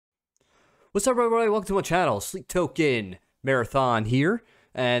What's up, everybody? Welcome to my channel. Sleep Token Marathon here,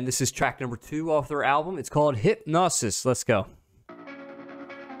 and this is track number 2 off their album. It's called Hypnosis. Let's go.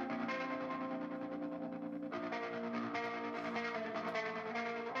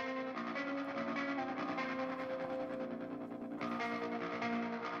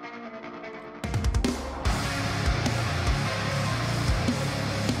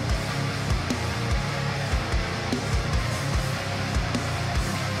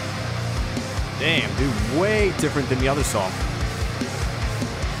 Damn, dude, way different than the other song.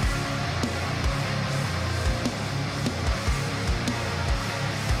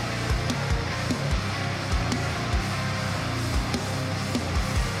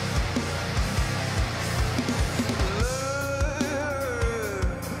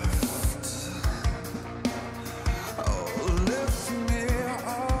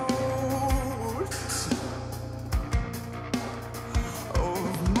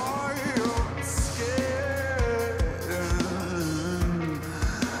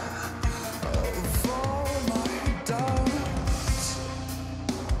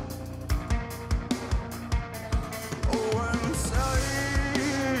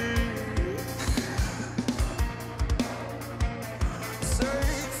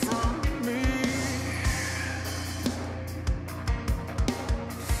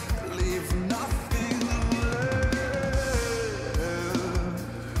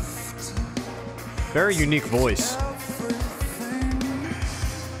 Very unique voice.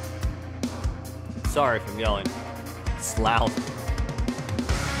 Sorry if I'm yelling. It's loud.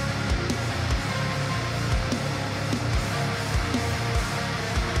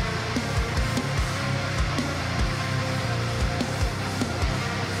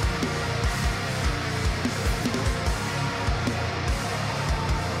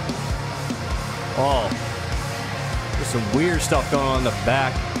 Oh, there's some weird stuff going on in the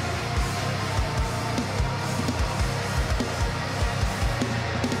back.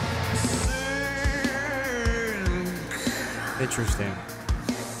 Interesting.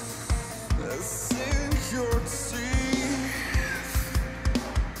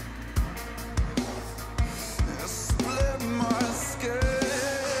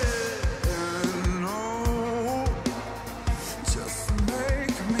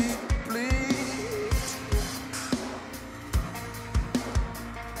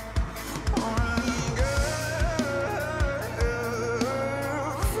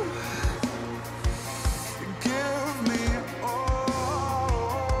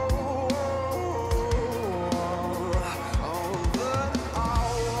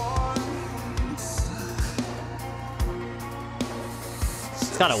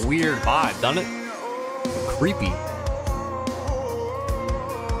 It's got a weird vibe, doesn't it? Creepy.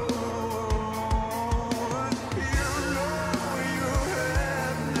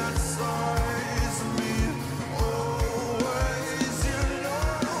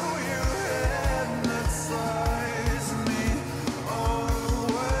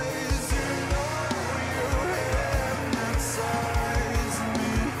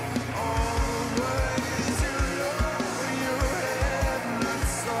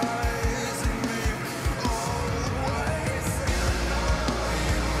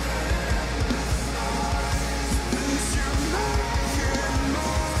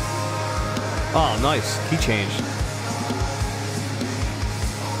 Oh, nice. Key change.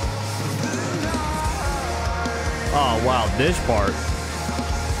 Oh, wow. This part.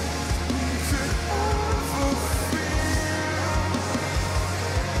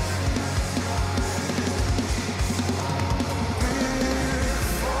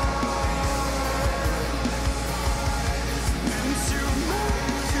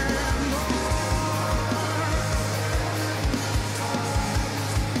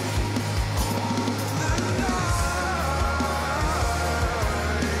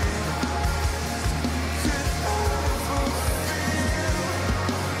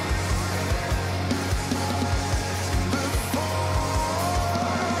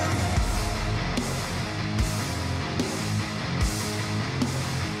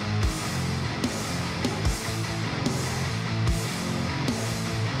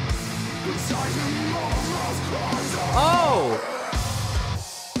 Oh!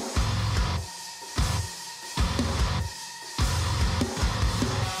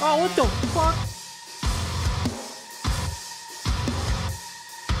 Oh, what the fuck?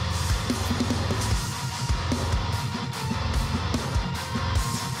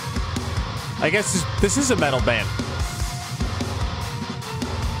 I guess this is a metal band.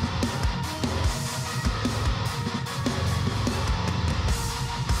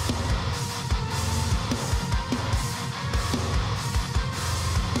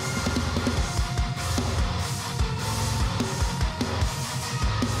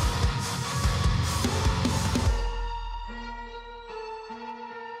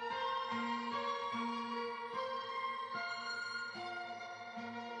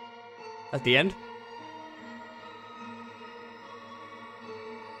 At the end?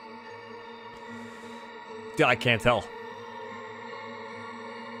 I can't tell.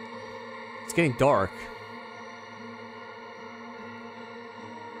 It's getting dark.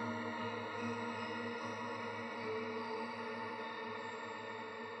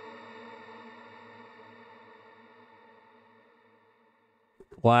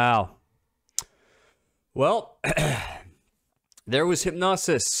 Wow. Well, there was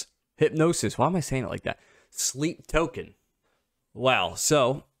Hypnosis. Hypnosis. Why am I saying it like that? Sleep Token. Wow.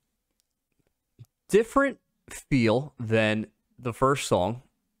 So, different feel than the first song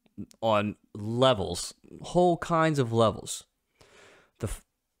on levels. Whole kinds of levels.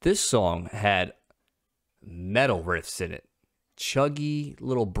 This song had metal riffs in it. Chuggy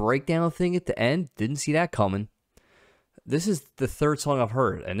little breakdown thing at the end. Didn't see that coming. This is the third song I've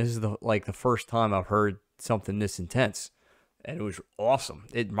heard, and this is the first time I've heard something this intense, and it was awesome.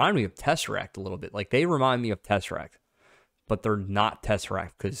 It reminded me of Tesseract a little bit. Like, they remind me of Tesseract, but they're not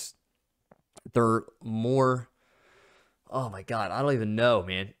Tesseract because they're more, oh my god, I don't even know,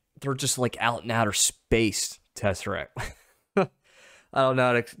 man. They're just like out in outer space Tesseract. I don't know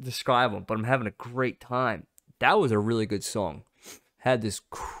how to describe them, but I'm having a great time. That was a really good song. Had this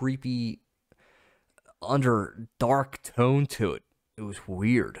creepy under dark tone to it. It was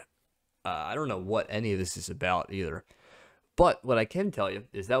weird. I don't know what any of this is about either. But what I can tell you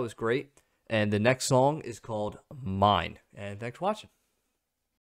is that was great. And the next song is called Mine. And thanks for watching.